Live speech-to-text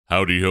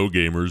Howdy ho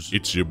gamers,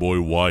 it's your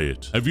boy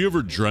Wyatt. Have you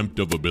ever dreamt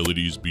of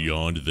abilities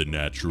beyond the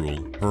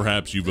natural?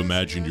 Perhaps you've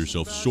imagined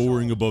yourself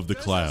soaring above the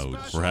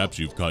clouds. Perhaps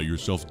you've caught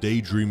yourself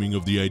daydreaming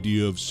of the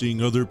idea of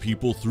seeing other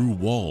people through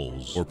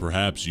walls. Or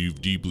perhaps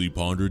you've deeply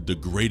pondered the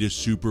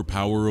greatest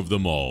superpower of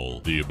them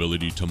all, the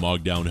ability to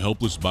mog down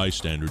helpless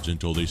bystanders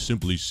until they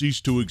simply cease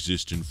to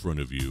exist in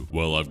front of you.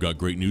 Well, I've got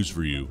great news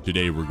for you.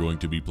 Today we're going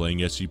to be playing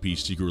SCP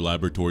Secret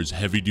Laboratory's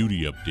Heavy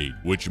Duty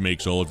Update, which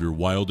makes all of your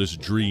wildest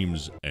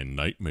dreams and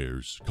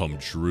nightmares come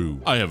true.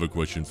 I have a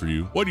question for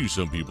you. Why do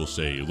some people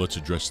say, let's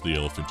address the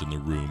elephant in the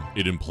room?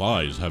 It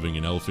implies having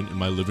an elephant in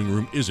my living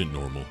room isn't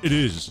normal. It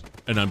is,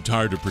 and I'm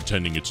tired of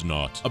pretending it's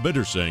not. A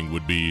better saying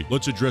would be,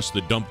 let's address the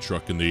dump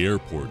truck in the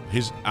airport.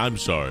 I'm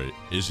sorry,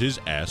 is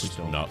his ass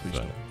not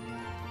fat?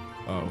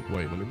 Oh,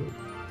 wait, let me look.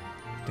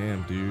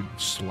 Damn, dude,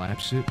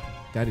 slaps it.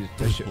 That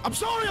shit. I'm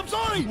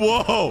sorry!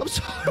 Whoa! I'm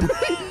sorry!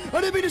 I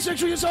didn't mean to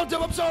sexually assault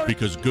him, I'm sorry!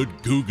 Because good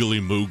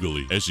googly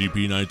moogly,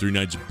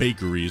 SCP-939's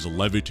bakery is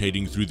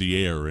levitating through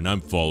the air, and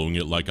I'm following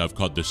it like I've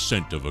caught the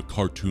scent of a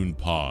cartoon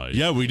pie.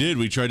 Yeah, we did.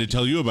 We tried to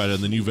tell you about it,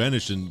 and then you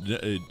vanished, and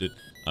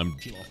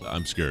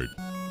I'm scared.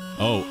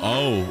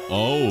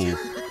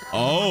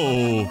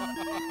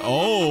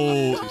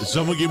 Oh,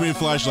 someone give me a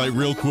flashlight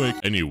real quick.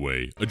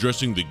 Anyway,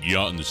 addressing the Gaiety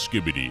and the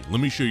Skibidi,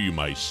 let me show you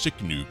my sick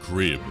new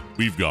crib.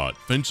 We've got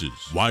fences,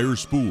 wire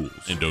spools,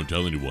 and don't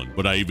tell anyone,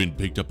 but I even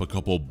picked up a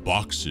couple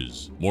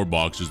boxes. More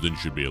boxes than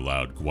should be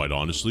allowed, quite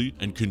honestly,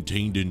 and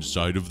contained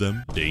inside of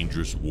them,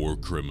 dangerous war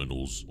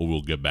criminals. But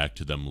we'll get back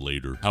to them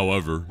later.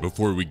 However,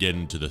 before we get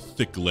into the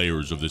thick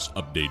layers of this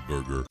update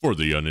burger, for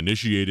the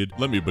uninitiated,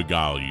 let me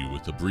beguile you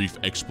with a brief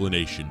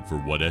explanation for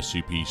what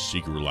SCP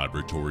Secret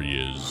Laboratory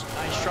is.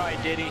 Nice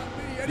try, Diddy.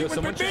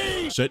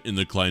 Set in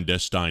the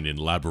clandestine and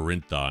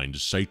labyrinthine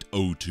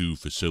Site-02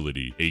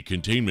 facility, a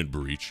containment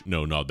breach,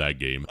 no, not that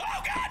game,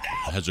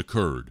 has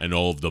occurred, and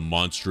all of the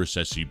monstrous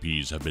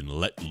SCPs have been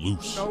let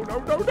loose. No, I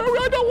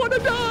don't want to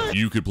die!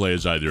 You could play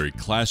as either a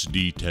Class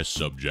D test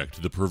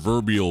subject, the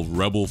proverbial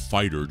rebel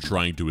fighter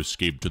trying to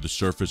escape to the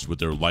surface with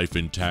their life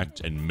intact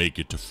and make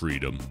it to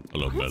freedom.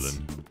 Hello,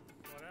 Melon.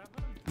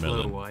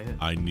 Melon,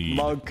 I need...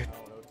 Mug.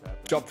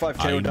 Drop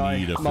 5K or die. I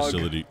need a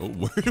facility. Oh,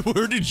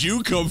 where did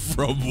you come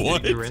from?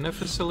 What? You're in a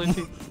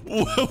facility?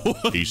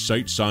 What? A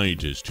site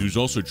scientist who's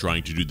also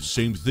trying to do the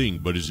same thing,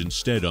 but is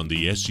instead on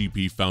the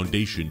SCP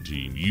Foundation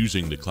team,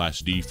 using the Class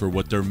D for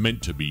what they're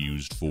meant to be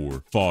used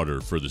for. Fodder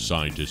for the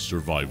scientist's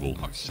survival.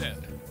 Oh, shit.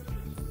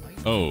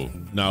 Oh,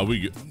 now we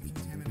good.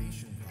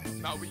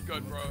 Now we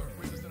good, bro.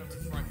 We just did a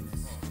front.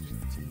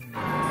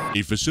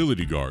 A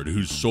facility guard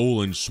whose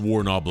sole and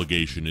sworn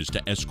obligation is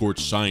to escort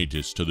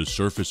scientists to the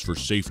surface for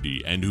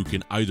safety and who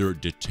can either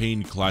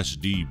detain Class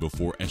D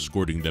before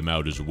escorting them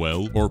out as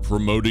well, or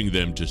promoting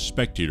them to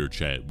spectator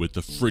chat with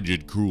the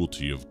frigid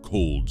cruelty of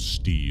cold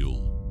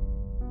steel.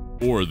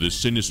 Or the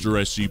sinister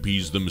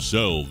SCPs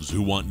themselves,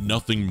 who want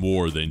nothing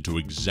more than to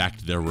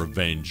exact their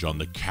revenge on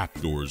the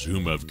captors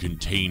whom have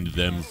contained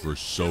them for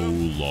so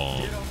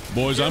long.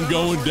 Boys, I'm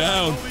going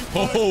down.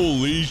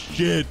 Holy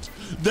shit.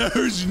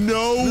 There's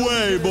no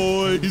way,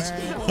 boys!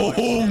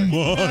 Oh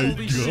my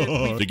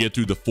god! To get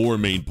through the four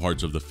main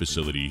parts of the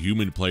facility,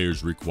 human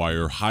players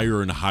require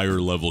higher and higher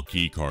level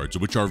keycards,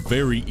 which are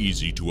very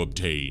easy to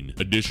obtain.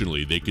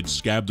 Additionally, they could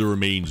scab the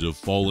remains of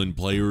fallen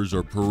players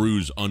or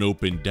peruse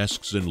unopened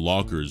desks and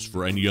lockers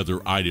for any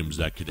other items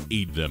that could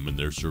aid them in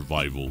their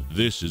survival.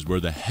 This is where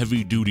the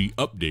Heavy Duty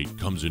Update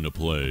comes into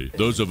play.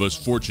 Those of us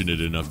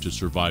fortunate enough to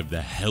survive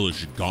the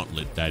hellish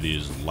gauntlet that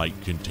is light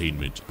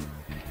containment.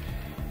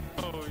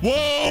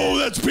 Whoa,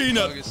 that's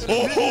Peanut!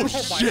 Oh,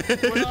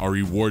 shit! Are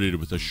rewarded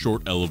with a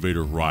short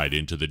elevator ride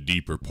into the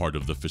deeper part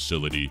of the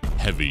facility,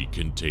 Heavy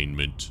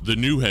Containment. The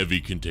new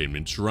Heavy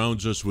Containment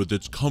surrounds us with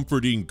its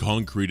comforting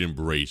concrete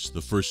embrace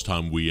the first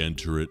time we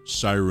enter it,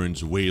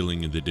 sirens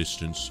wailing in the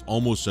distance,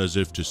 almost as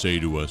if to say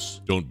to us,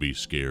 don't be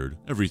scared,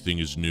 everything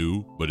is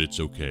new, but it's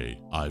okay,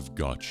 I've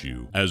got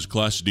you. As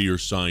Class D or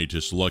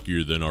scientists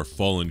luckier than our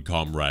fallen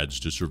comrades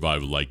to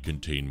survive light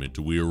containment,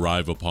 we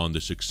arrive upon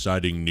this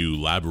exciting new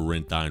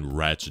labyrinthine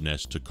rat's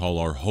nest to call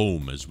our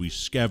home as we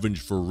scavenge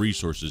for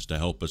resources to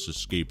help us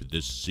escape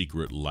this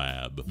secret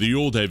lab. The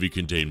old Heavy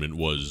Containment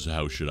was,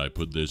 how should I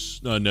put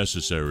this, a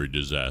necessary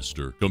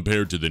disaster.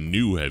 Compared to the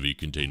new Heavy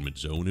Containment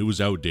Zone, it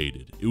was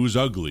outdated, it was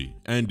ugly,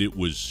 and it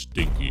was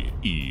stinky.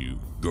 Ew.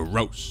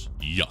 Gross.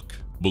 Yuck.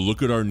 But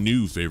look at our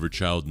new favorite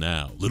child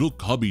now. Little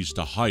cubbies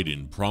to hide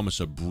in promise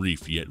a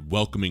brief yet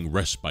welcoming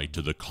respite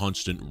to the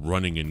constant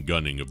running and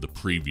gunning of the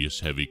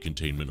previous Heavy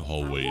Containment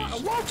hallways.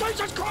 Whoa,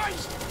 Jesus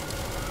Christ!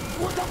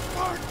 What the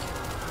fuck?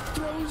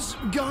 Throws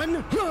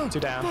gun? Two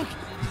down.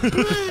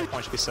 Why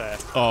should be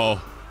safe?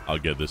 Oh, I'll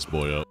get this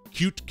boy up.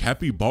 Cute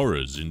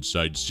capybaras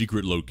inside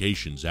secret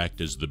locations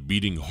act as the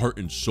beating heart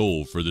and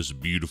soul for this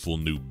beautiful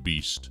new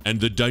beast.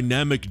 And the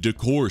dynamic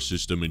decor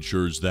system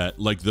ensures that,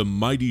 like the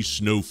mighty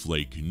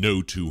snowflake,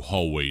 no two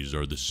hallways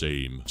are the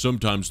same.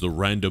 Sometimes the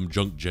random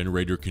junk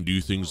generator can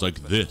do things like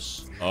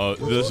this.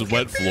 This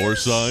wet floor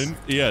sign?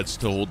 Yeah, it's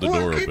to hold the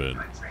door open.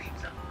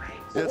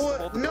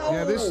 What? No!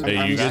 Yeah, this-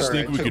 Hey, you guys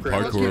think we could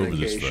parkour over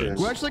this fence?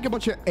 We're actually like a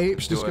bunch of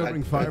apes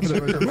discovering fire for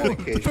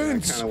the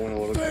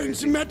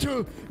fence,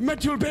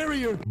 metal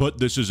barrier. But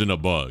this isn't a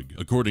bug.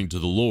 According to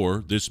the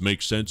lore, this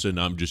makes sense and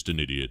I'm just an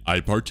idiot. I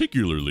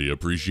particularly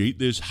appreciate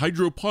this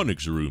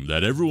hydroponics room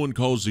that everyone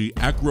calls the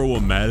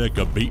acromatic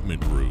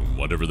abatement room,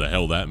 whatever the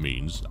hell that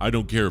means. I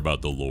don't care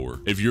about the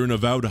lore. If you're an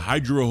avowed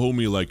hydro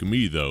homie like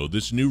me though,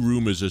 this new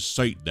room is a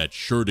sight that's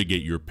sure to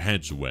get your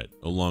pants wet,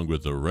 along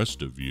with the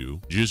rest of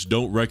you. Just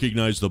don't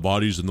recognize the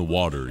bodies in the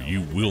water.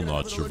 You will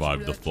not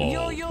survive the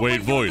fall.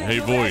 Wait, Void. Hey,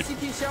 Void.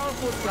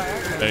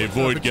 Hey,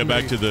 Void, get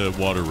back to the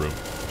water room.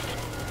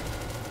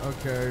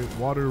 Okay,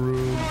 water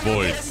room.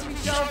 Void.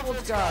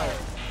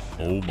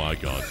 Oh my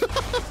god.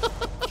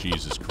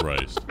 Jesus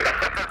Christ.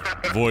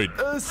 Void.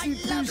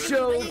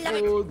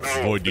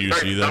 Void, do you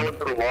see them?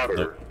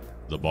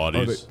 The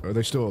bodies. Are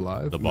they still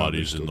alive? The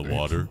bodies in the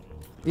water.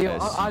 Yeah,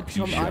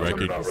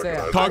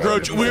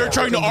 Cockroach, we are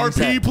trying to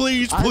RP,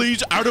 please,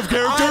 out of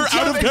character,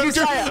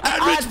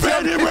 Admin's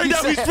banned him right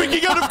now, he's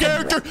speaking out of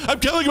character, I'm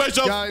killing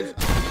myself. Guys.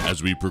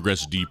 As we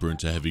progress deeper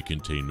into heavy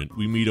containment,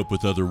 we meet up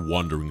with other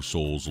wandering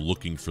souls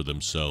looking for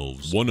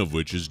themselves, one of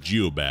which is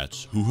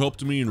Geobats, who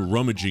helped me in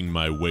rummaging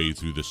my way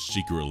through the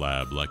secret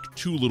lab like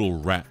two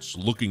little rats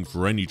looking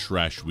for any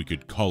trash we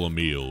could call a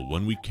meal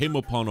when we came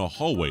upon a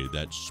hallway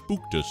that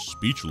spooked us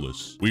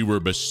speechless. We were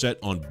beset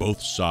on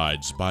both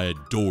sides by a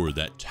door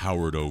that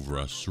towered over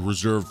us,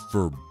 reserved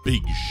for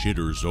big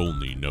shitters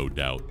only, no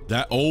doubt.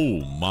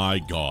 Oh my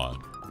god.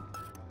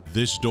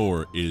 This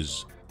door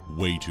is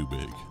way too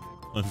big.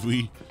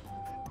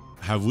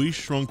 Have we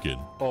shrunken?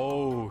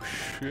 Oh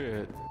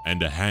shit.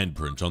 And a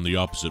handprint on the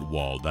opposite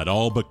wall that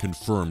all but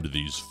confirmed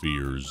these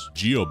fears.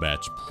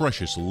 Geobat's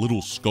precious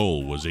little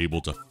skull was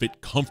able to fit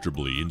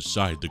comfortably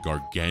inside the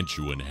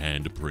gargantuan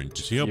handprint.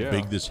 See how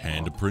big this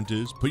handprint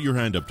is? Put your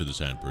hand up to this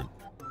handprint.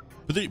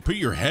 Put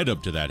your head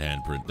up to that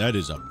handprint. That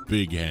is a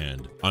big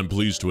hand. I'm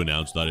pleased to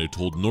announce that I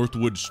told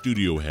Northwood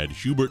studio head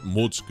Hubert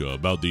Motzka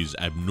about these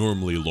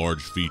abnormally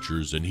large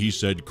features, and he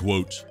said,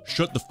 quote,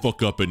 "Shut the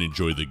fuck up and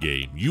enjoy the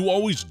game. You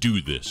always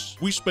do this.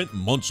 We spent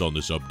months on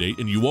this update,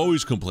 and you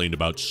always complain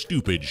about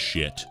stupid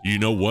shit. You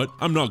know what?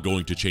 I'm not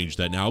going to change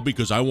that now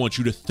because I want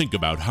you to think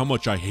about how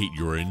much I hate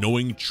your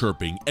annoying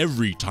chirping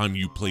every time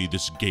you play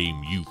this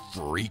game, you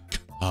freak."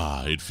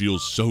 Ah, it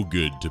feels so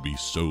good to be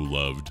so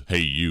loved. Hey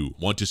you,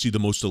 want to see the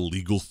most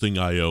illegal thing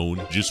I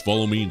own? Just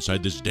follow me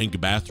inside this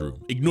dank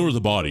bathroom. Ignore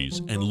the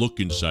bodies and look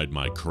inside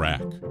my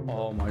crack.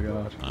 Oh my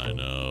god. I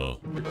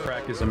know. The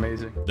crack is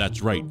amazing.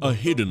 That's right, a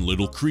hidden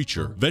little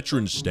creature.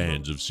 Veteran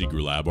stands of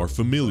Secret Lab are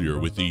familiar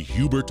with the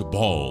Hubert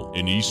Ball,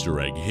 an Easter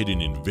egg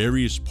hidden in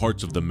various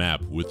parts of the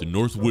map with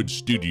Northwood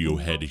studio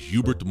head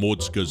Hubert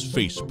Motzka's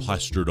face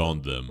plastered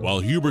on them.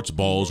 While Hubert's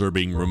balls are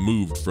being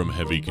removed from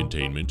heavy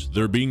containment,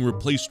 they're being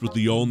replaced with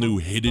the all-new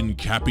hidden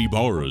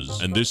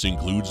capybaras, and this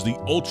includes the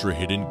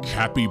ultra-hidden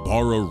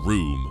Capybara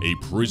Room, a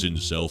prison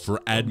cell for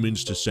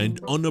admins to send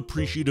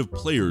unappreciative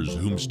players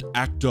who must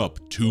act up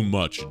too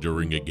much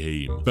during a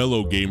game.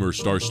 Fellow gamer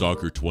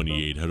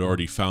Starstalker28 had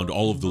already found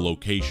all of the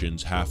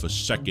locations half a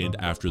second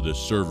after the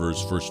servers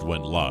first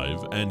went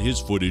live, and his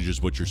footage is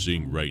what you're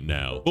seeing right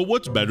now. But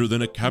what's better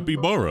than a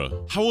capybara?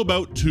 How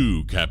about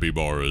 2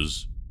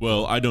 capybaras?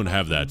 Well, I don't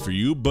have that for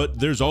you, but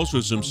there's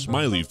also some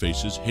smiley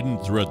faces hidden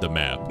throughout the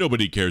map.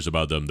 Nobody cares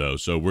about them though,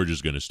 so we're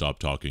just gonna stop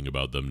talking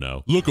about them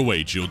now. Look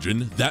away,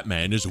 children. That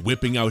man is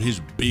whipping out his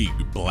big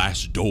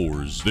blast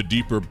doors. The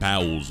deeper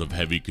bowels of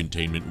heavy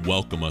containment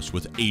welcome us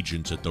with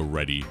agents at the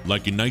ready.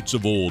 Like knights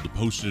of old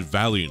posted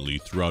valiantly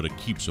throughout a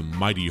keep's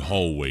mighty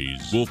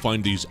hallways, we'll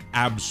find these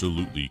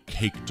absolutely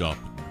caked up,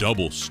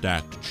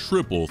 double-stacked,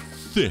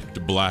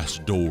 triple-thicked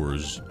blast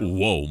doors.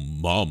 Whoa,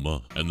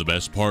 mama. And the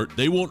best part,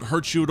 they won't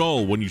hurt you at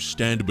all when you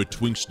stand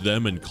betwixt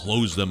them and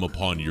close them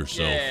upon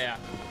yourself. Yeah.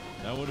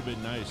 That would have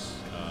been nice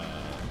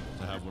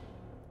to have one.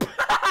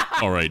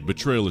 Alright,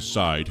 betrayal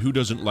aside, who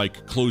doesn't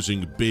like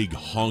closing big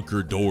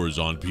honker doors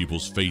on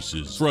people's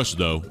faces? For us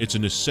though, it's a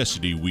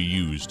necessity we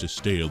use to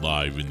stay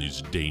alive in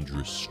these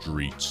dangerous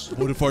streets.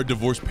 What if our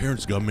divorced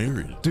parents got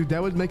married? Dude,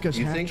 that would make us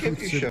You think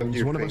half-truth if you shoved siblings.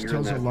 your One of us finger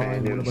in tells a that lie, pan,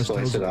 and it one of would us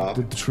slice tells it off?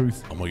 the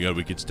truth. Oh my god,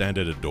 we could stand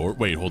at a door?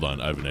 Wait, hold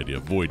on, I have an idea.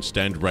 Void,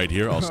 stand right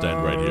here, I'll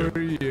stand right here. Oh,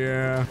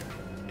 yeah.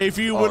 If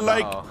you would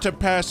like to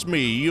pass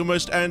me, you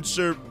must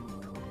answer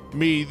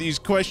me these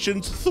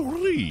questions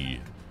 3.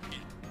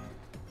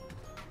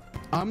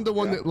 I'm the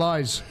one that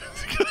lies.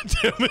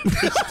 Damn it.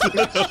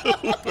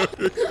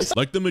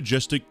 Like the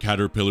majestic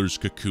caterpillar's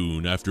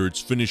cocoon after it's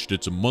finished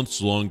its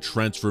months-long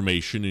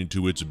transformation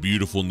into its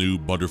beautiful new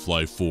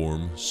butterfly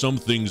form, some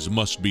things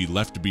must be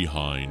left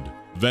behind.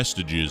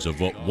 Vestiges of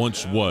what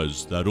once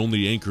was that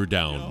only anchor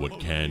down what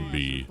can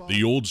be.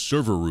 The old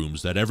server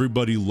rooms that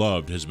everybody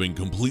loved has been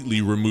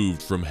completely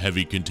removed from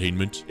heavy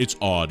containment. Its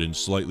odd and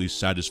slightly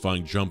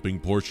satisfying jumping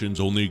portions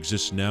only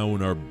exist now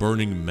in our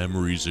burning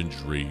memories and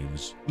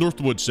dreams.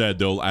 Northwood said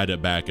they'll add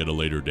it back at a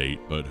later date,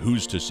 but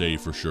who's to say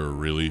for sure,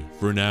 really?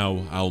 For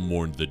now, I'll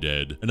mourn the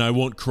dead, and I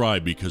won't cry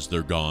because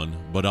they're gone,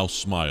 but I'll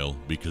smile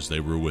because they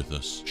were with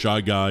us.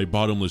 Shy Guy,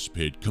 Bottomless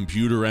Pit,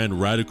 Computer, and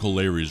Radical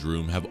Larry's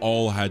room have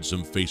all had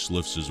some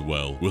facelifts as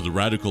well, with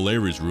Radical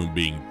Larry's room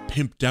being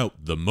pimped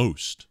out the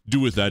most. Do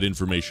with that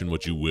information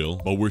what you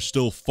will, but we're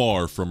still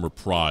far from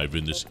reprieve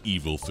in this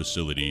evil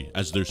facility,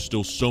 as there's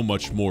still so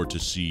much more to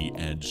see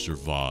and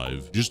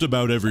survive. Just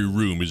about every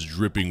room is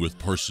dripping with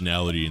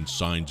personality and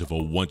signs of a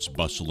once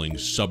bustling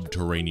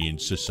subterranean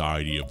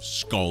society of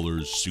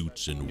scholars,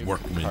 suits, and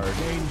workmen.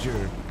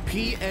 Danger.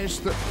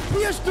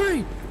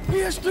 PS3!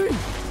 PS3!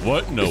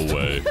 What? No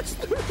way.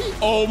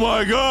 Oh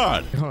my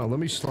god! Hold on, let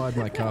me slide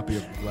my copy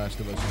of Last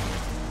of Us.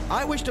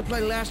 I wish to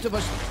play Last of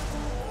Us.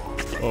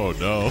 Oh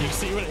no. You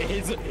see what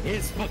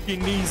his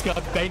fucking knees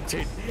got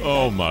dented.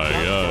 Oh my god.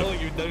 I'm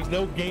telling you, there's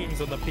no games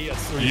on the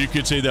PS3. You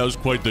could say that was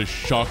quite the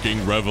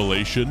shocking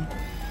revelation.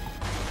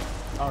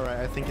 Alright,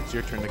 I think it's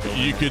your turn to go.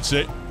 You could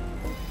say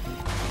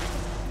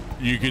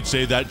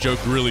that joke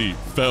really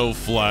fell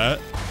flat.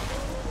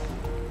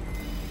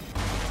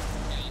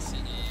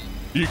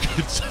 You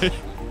could say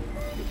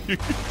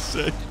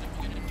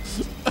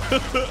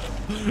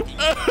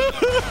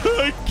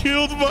I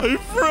killed my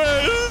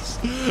friends.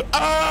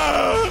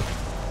 Ah!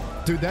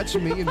 Dude, that's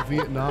me in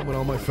Vietnam when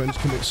all my friends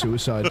commit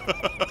suicide.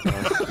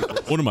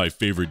 One of my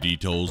favorite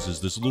details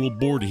is this little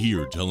board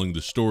here telling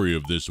the story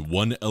of this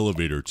one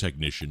elevator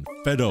technician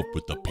fed up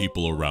with the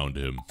people around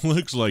him.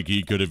 Looks like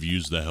he could have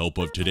used the help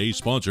of today's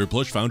sponsor,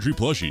 Plush Foundry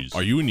Plushies.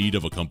 Are you in need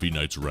of a comfy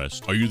night's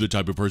rest? Are you the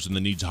type of person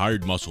that needs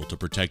hired muscle to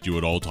protect you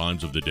at all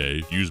times of the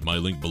day? Use my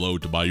link below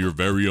to buy your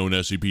very own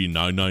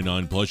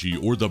SCP-999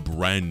 plushie or the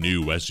brand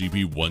new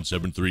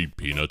SCP-173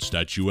 Peanut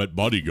Statuette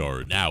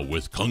Bodyguard. Now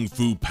with Kung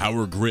Fu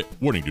Power Grip.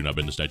 Warning, do not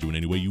bend the statue in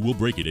any way, you will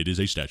break it. It is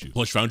a statue.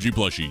 Plush Foundry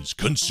Plushies.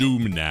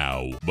 Consume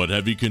now. But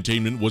heavy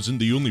containment wasn't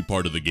the only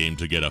part of the game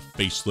to get a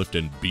facelift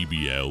and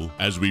BBL.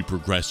 As we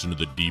progress into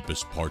the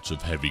deepest parts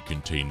of heavy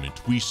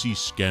containment, we see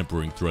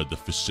scampering throughout the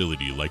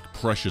facility like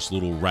precious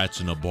little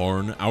rats in a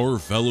barn, our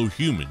fellow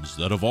humans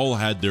that have all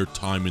had their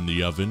time in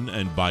the oven,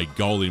 and by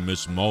golly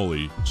Miss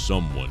Molly,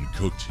 someone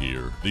cooked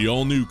here. The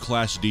all-new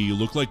Class D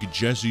looked like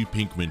Jesse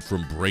Pinkman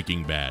from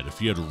Breaking Bad if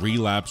he had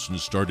relapsed and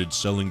started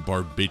selling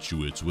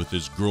barbiturates with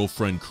his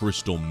girlfriend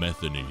Crystal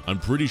Metheny. I'm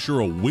pretty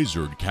sure a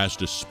wizard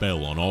cast a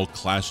spell on all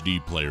Class D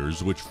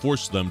players which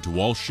forced them to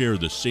all share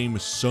the same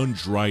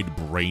sun-dried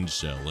brain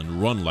cell and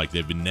run like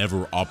they've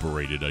never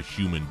operated a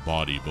human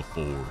body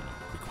before.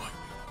 Be quiet.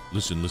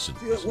 Listen.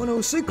 Yeah,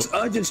 106,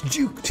 I just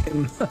juked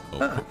him.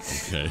 Oh,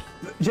 okay.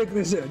 Check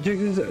this out.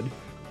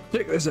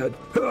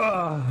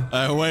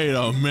 Wait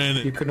a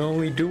minute. You can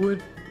only do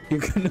it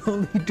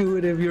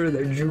if you're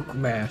the juke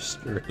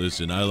master.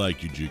 Listen, I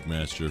like you, Juke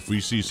Master. If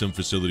we see some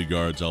facility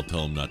guards, I'll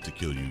tell them not to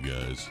kill you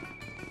guys.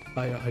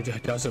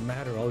 It doesn't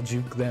matter, I'll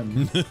juke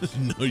them.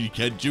 No, you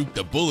can't juke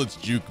the bullets,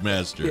 Juke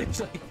Master.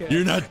 Yes, I can.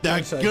 You're not that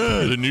Yes, I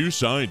good. can. The new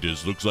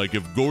scientist looks like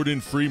if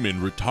Gordon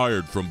Freeman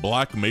retired from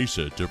Black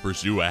Mesa to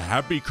pursue a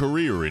happy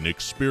career in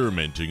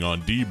experimenting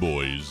on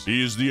D-boys.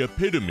 He is the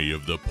epitome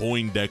of the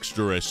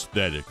Poindexter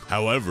aesthetic.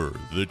 However,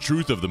 the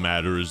truth of the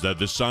matter is that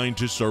the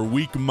scientists are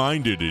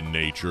weak-minded in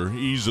nature,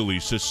 easily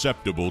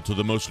susceptible to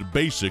the most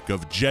basic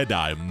of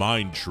Jedi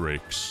mind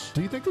tricks.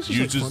 Do you think this is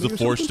Uses like, the funny or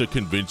Force something? to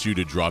convince you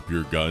to drop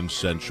your gun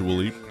sensually.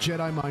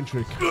 Jedi mind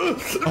trick.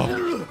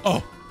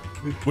 Oh.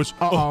 What's,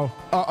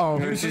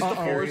 Uses the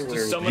Force to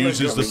summon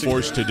Uses the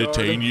Force to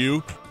detain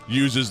you.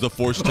 Uses the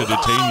Force to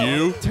detain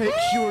you.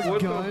 Takes your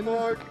gun.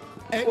 What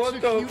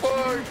the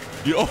fuck?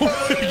 Oh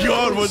my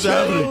god, what's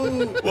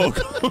happening? Well,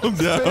 calm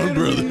down,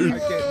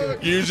 brother.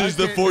 Uses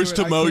the Force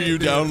to mow you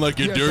down like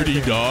a dirty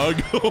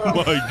dog. Oh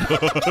my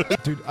god.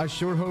 Dude, I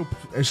sure hope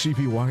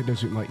SCP-Wyatt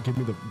doesn't like give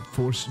me the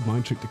Force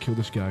mind trick to kill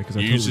this guy because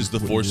Uses the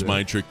Force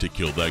mind trick to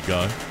kill that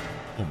guy.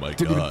 Oh my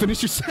Didn't even god.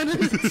 finish your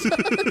sentence.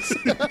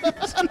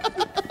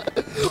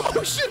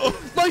 Oh shit!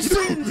 My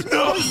sins!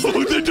 No,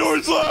 the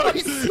door's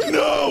locked.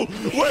 No,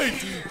 wait.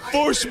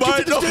 Force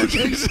mind. No,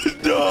 Jesus,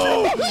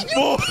 no.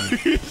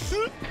 Force.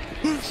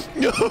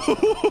 No.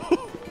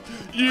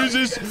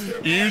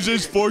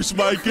 Uses Force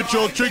mind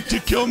control trick to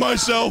kill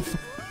myself.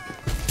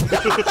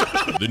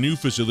 The new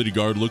facility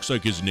guard looks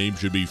like his name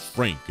should be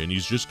Frank, and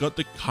he's just got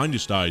the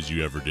kindest eyes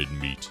you ever did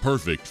meet.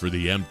 Perfect for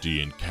the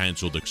empty and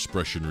cancelled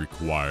expression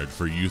required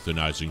for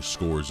euthanizing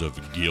scores of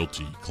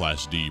guilty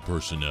Class D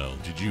personnel.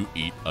 Did you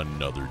eat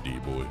another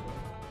D-boy?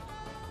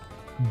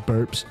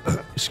 Burps.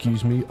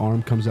 Excuse me.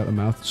 Arm comes out of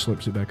mouth,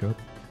 slips it back up.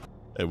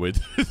 Hey, wait.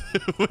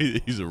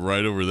 Wait, he's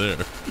right over there.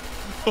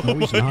 No,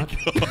 he's not.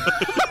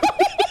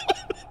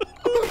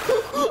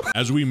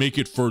 As we make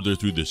it further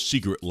through the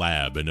secret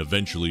lab and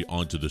eventually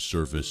onto the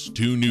surface,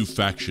 2 new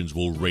factions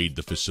will raid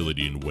the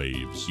facility in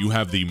waves. You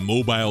have the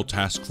Mobile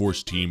Task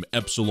Force Team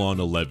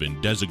Epsilon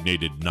 11,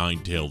 designated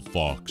Nine-Tailed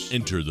Fox,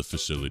 enter the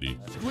facility.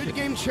 Squid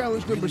Game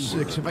Challenge number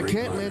 6. If I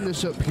can't land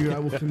this up here, I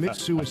will commit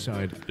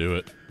suicide. Do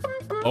it.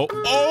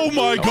 Oh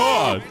my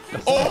god!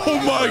 Oh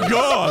my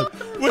god!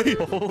 Wait!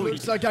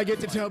 Looks like I get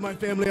to tell my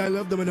family I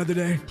love them another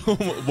day.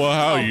 Well,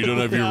 how? You don't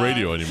have your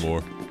radio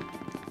anymore.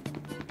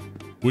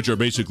 Which are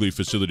basically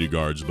facility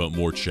guards, but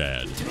more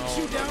Chad. Takes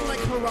you down like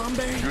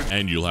Harambe.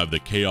 And you'll have the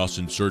Chaos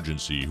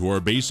Insurgency, who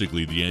are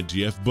basically the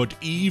NTF, but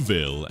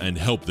evil, and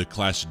help the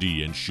Class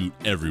D and shoot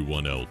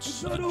everyone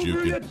else.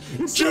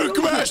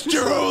 Juke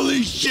Master,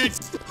 holy shit!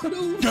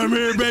 Come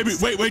here, baby!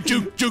 Wait,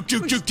 Juke,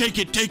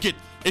 take it!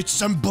 It's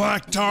some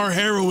black tar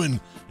heroin.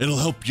 It'll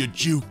help you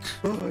juke.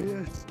 Oh,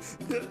 yes.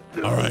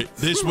 All right,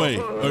 this way.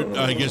 Or,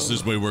 I guess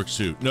this way works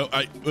too. No,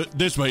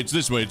 this way, it's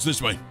this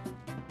way.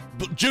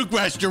 Juke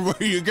Master, where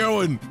are you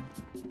going?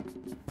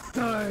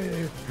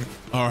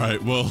 All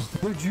right, well.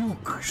 The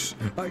jukes.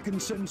 I can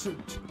sense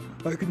it.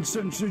 I can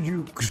sense the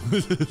jukes.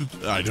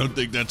 I don't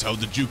think that's how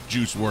the juke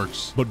juice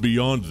works. But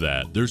beyond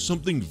that, there's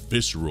something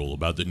visceral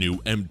about the new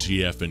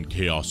MTF and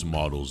Chaos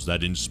models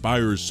that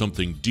inspires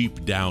something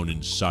deep down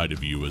inside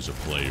of you as a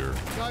player.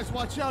 Guys,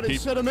 watch out,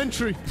 it's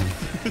sedimentary.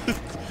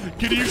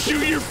 Can you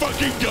shoot your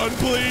fucking gun,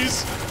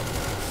 please?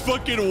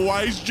 Fucking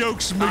wise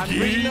jokes,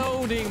 McGee.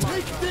 Reloading.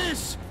 Take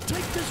this!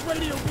 Take this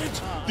radio,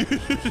 bitch!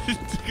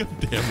 God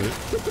damn it.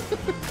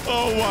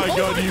 Oh my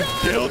god, you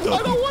killed him!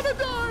 I don't want to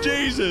die!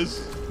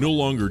 Jesus! No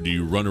longer do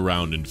you run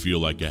around and feel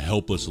like a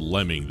helpless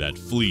lemming that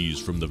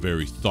flees from the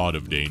very thought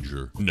of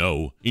danger.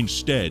 No,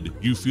 instead,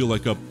 you feel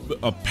like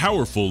a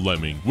powerful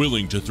lemming,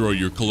 willing to throw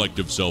your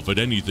collective self at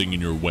anything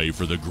in your way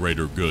for the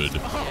greater good.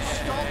 Stop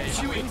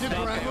shooting the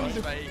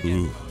ground!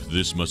 Ooh,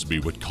 this must be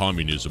what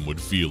communism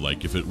would feel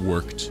like if it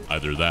worked.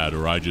 Either that,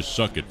 or I just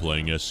suck at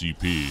playing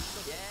SCP.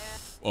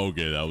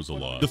 Okay, that was a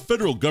lot. The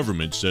federal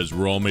government says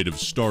we're all made of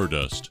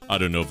stardust. I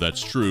don't know if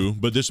that's true,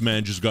 but this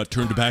man just got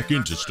turned back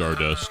into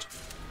stardust.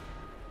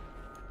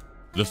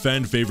 The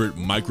fan favorite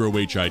Micro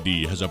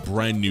HID has a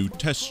brand new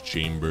test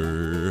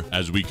chamber.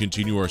 As we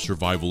continue our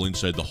survival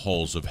inside the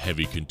halls of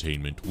heavy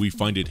containment, we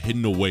find it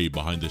hidden away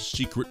behind the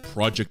secret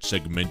Project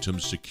Segmentum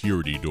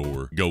security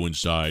door. Go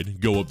inside,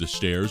 go up the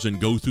stairs,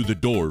 and go through the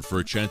door for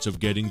a chance of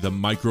getting the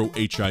Micro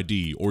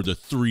HID or the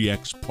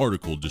 3X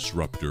particle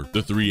disruptor.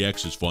 The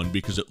 3X is fun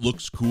because it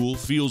looks cool,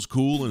 feels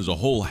cool, and is a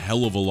whole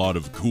hell of a lot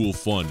of cool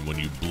fun when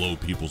you blow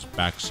people's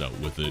backs out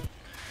with it.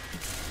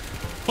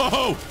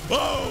 Oh!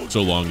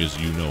 So long as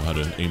you know how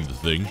to aim the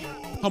thing.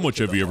 How much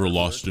have you ever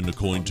lost in a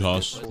coin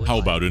toss? How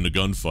about in a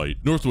gunfight?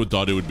 Northwood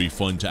thought it would be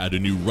fun to add a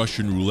new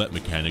Russian roulette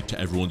mechanic to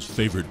everyone's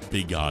favorite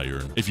big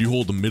iron. If you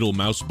hold the middle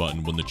mouse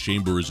button when the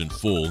chamber isn't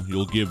full,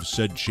 you'll give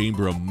said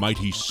chamber a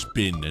mighty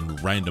spin and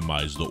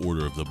randomize the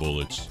order of the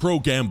bullets. Pro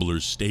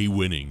gamblers stay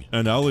winning,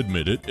 and I'll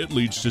admit it, it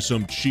leads to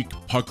some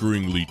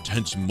cheek-puckeringly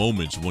tense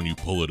moments when you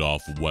pull it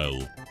off well.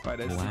 Right,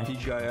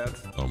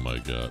 SCP Oh my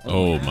god.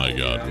 Oh my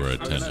god, we're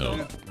at 10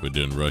 health. We're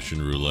doing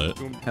Russian roulette.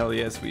 Hell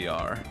yes, we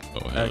are.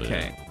 Oh, hell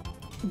okay.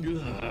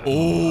 Yeah.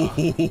 Oh!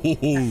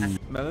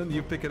 Melon,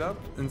 you pick it up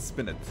and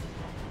spin it.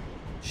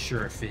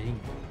 Sure thing.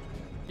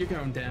 You're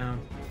going down.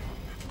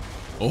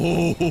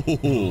 Oh!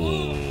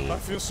 I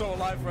feel so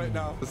alive right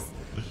now. Just,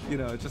 you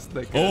know, just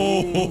like.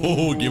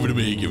 Oh! Give it to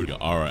me. Give it to me.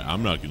 All right,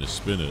 I'm not gonna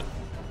spin it.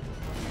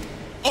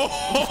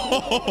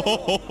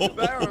 Oh!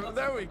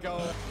 There we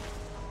go.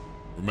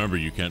 Remember,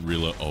 you can't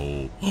reload.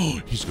 Oh,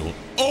 he's going.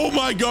 Oh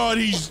my god,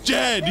 he's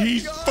dead.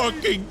 He's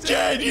fucking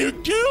dead. You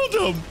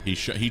killed him.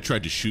 He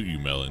tried to shoot you,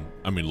 Melon.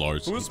 I mean,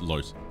 Lars.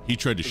 Lars. He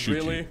tried to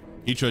shoot you.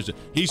 He tries to.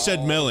 He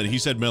said Melon. He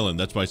said Melon.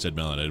 That's why I said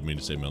Melon. I didn't mean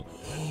to say Melon.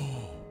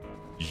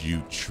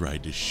 You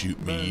tried to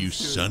shoot me, you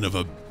son of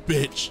a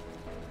bitch.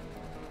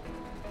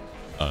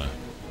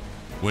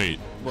 Wait.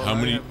 Well, how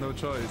many? I have no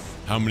choice.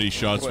 How many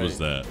shots was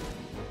that?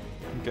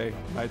 Okay,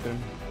 my turn.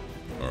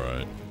 All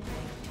right.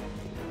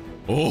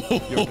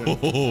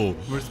 Oh,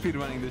 we're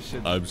speedrunning this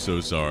shit. I'm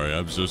so sorry.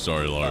 I'm so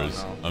sorry, Lars.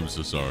 Oh, no. I'm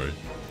so sorry.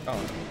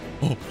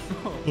 Oh.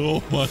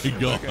 Oh my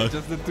god. Okay,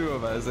 just the two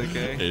of us,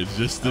 okay? It's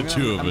just the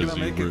two of us. I'm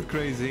gonna make it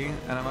crazy,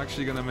 and I'm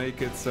actually gonna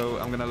make it so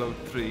I'm gonna load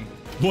 3.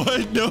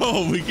 What?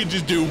 No, we can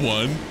just do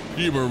one.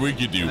 Humor, we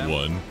can do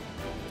one.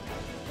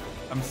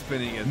 I'm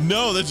spinning it.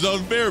 No, that's not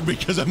fair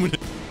because I'm gonna.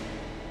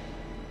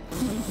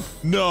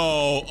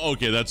 No,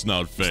 okay, that's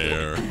not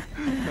fair.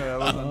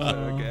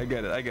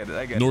 Okay, I get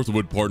it.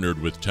 Northwood partnered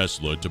with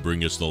Tesla to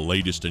bring us the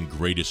latest and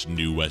greatest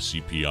new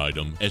SCP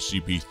item,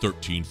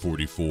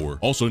 SCP-1344.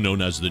 Also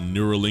known as the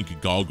Neuralink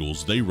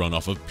goggles, they run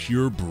off of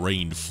pure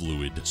brain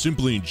fluid.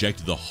 Simply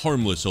inject the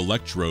harmless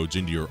electrodes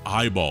into your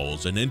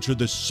eyeballs and enter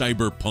the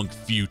cyberpunk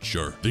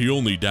future. The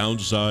only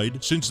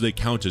downside, since they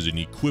count as an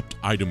equipped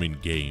item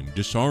in-game,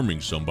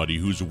 disarming somebody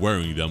who's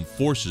wearing them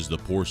forces the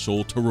poor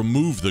soul to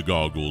remove the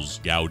goggles,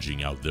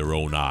 gouging out their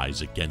own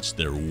eyes against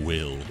their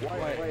will.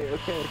 Wait,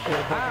 okay.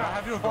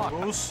 have your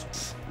goggles?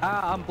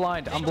 I'm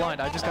blind. I'm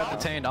blind. I just got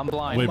detained. I'm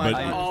blind. Wait,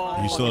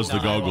 but he still has the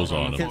goggles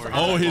on him.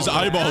 Oh, his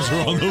eyeballs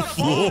are on the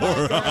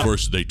floor.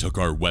 First, they took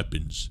our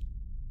weapons.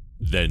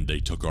 Then they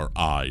took our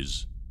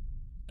eyes.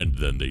 And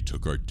then they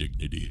took our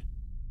dignity.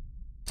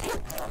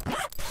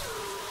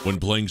 When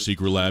playing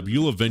Secret Lab,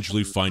 you'll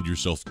eventually find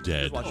yourself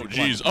dead. Oh,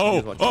 jeez.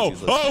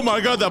 Oh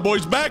my god, that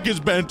boy's back is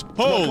bent.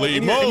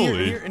 Holy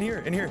moly. In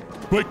here.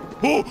 Wait.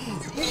 Oh,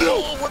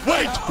 no.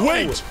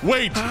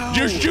 Wait.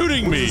 You're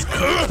shooting me.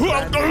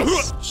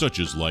 Such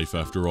is life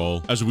after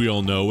all. As we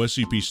all know,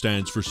 SCP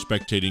stands for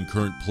spectating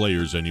current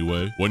players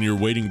anyway. When you're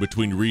waiting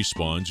between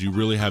respawns, you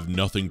really have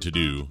nothing to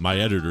do. My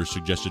editor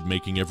suggested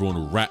making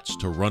everyone rats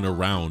to run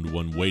around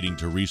when waiting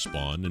to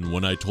respawn, and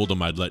when I told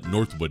him I'd let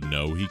Northwood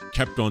know, he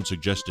kept on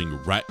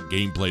suggesting rat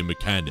gameplay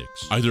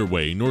mechanics. Either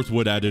way,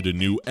 Northwood added a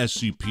new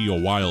SCP a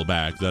while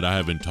back that I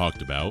haven't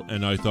talked about,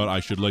 and I thought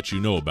I should let you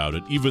know about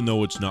it, even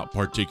though it's not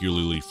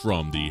particularly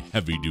from the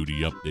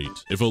heavy-duty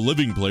update. If a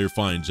living player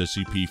finds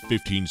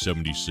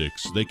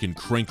SCP-1576, they can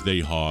crank they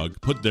hog,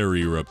 put their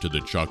ear up to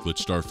the chocolate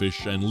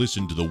starfish, and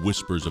listen to the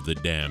whispers of the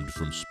damned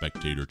from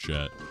spectator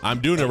chat. I'm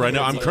doing it right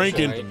now. I'm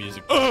cranking.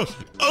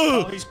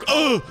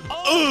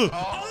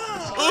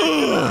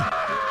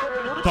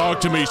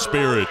 Talk to me,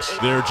 spirits.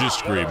 They're just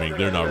screaming.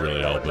 They're not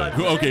really helping.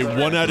 Okay,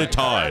 one at a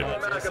time.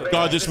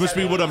 God, this must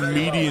be what a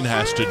median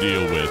has to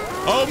deal with.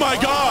 Oh my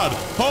god!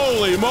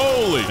 Holy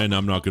moly! And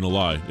I'm not gonna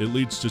lie, it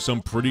leads to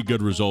some pretty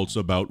good results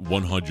about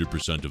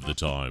 100% of the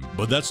time.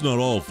 But that's not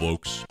all,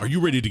 folks. Are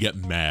you ready to get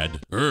mad?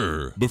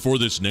 Grr. Before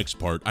this next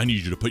part, I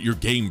need you to put your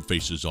game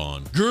faces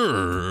on.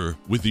 Grr.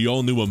 With the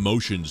all-new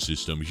emotion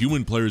system,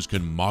 human players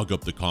can mog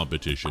up the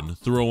competition,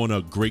 throw on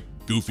a great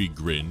goofy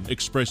grin,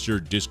 express your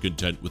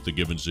discontent with the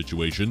given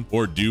situation,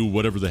 or do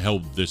whatever the hell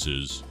this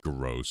is.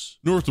 Gross.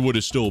 Northwood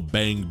is still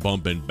bang,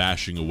 bump, and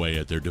bashing away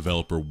at their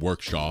developer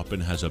workshop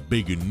and has a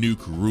big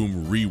nuke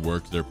room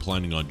rework they're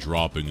planning on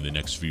dropping in the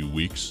next few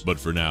weeks. But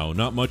for now,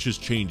 not much has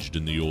changed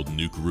in the old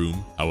nuke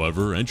room.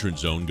 However, Entrance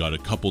Zone got a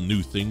couple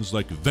new things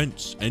like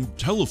vents and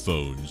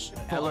telephones.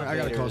 I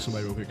gotta call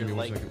somebody real quick. Give me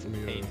 1 second.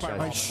 Let me,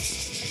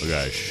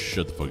 Okay,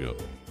 shut the fuck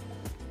up.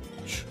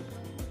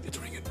 It's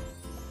ringing.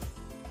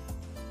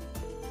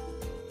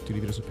 Dude,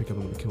 if he doesn't pick up,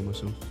 I'm gonna kill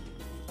myself.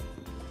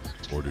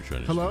 Order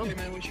Chinese. Hello? Hey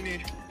man, what you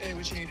need? Hey,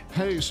 what you need?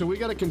 Hey, so we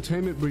got a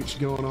containment breach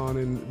going on,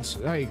 and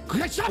hey,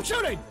 stop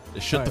shooting!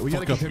 Shut the we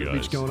got a fuck up, containment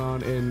guys. breach going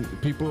on,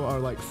 and people are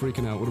like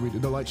freaking out. What do we do?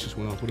 The lights just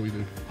went off. What do we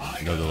do?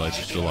 No, the lights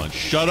are still on.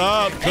 Shut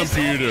up,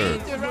 computer!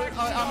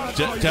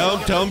 Tell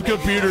him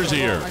computer's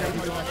here.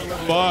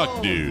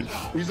 Fuck, dude.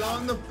 He's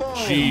on the phone.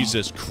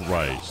 Jesus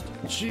Christ.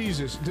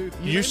 Jesus, dude.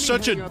 You're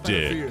such a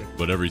dick.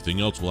 But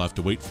everything else will have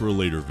to wait for a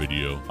later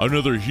video.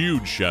 Another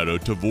huge shout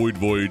out to Void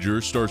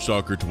Voyager, Star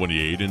Soccer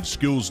 28, and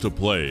Skills to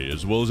Play,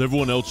 as well as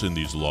everyone else in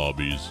these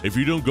lobbies. If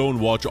you don't go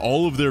and watch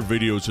all of their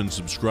videos and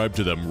subscribe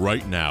to them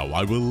right now,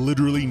 I will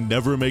literally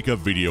never make a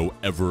video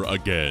ever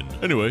again.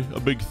 Anyway, a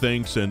big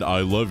thanks and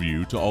I love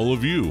you to all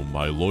of you,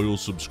 my loyal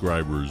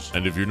subscribers.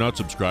 And if you're not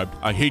subscribed,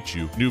 I hate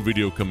you. New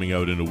video coming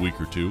out in a week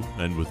or two.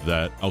 And with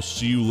that, I'll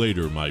see you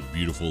later, my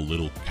beautiful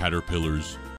little caterpillars.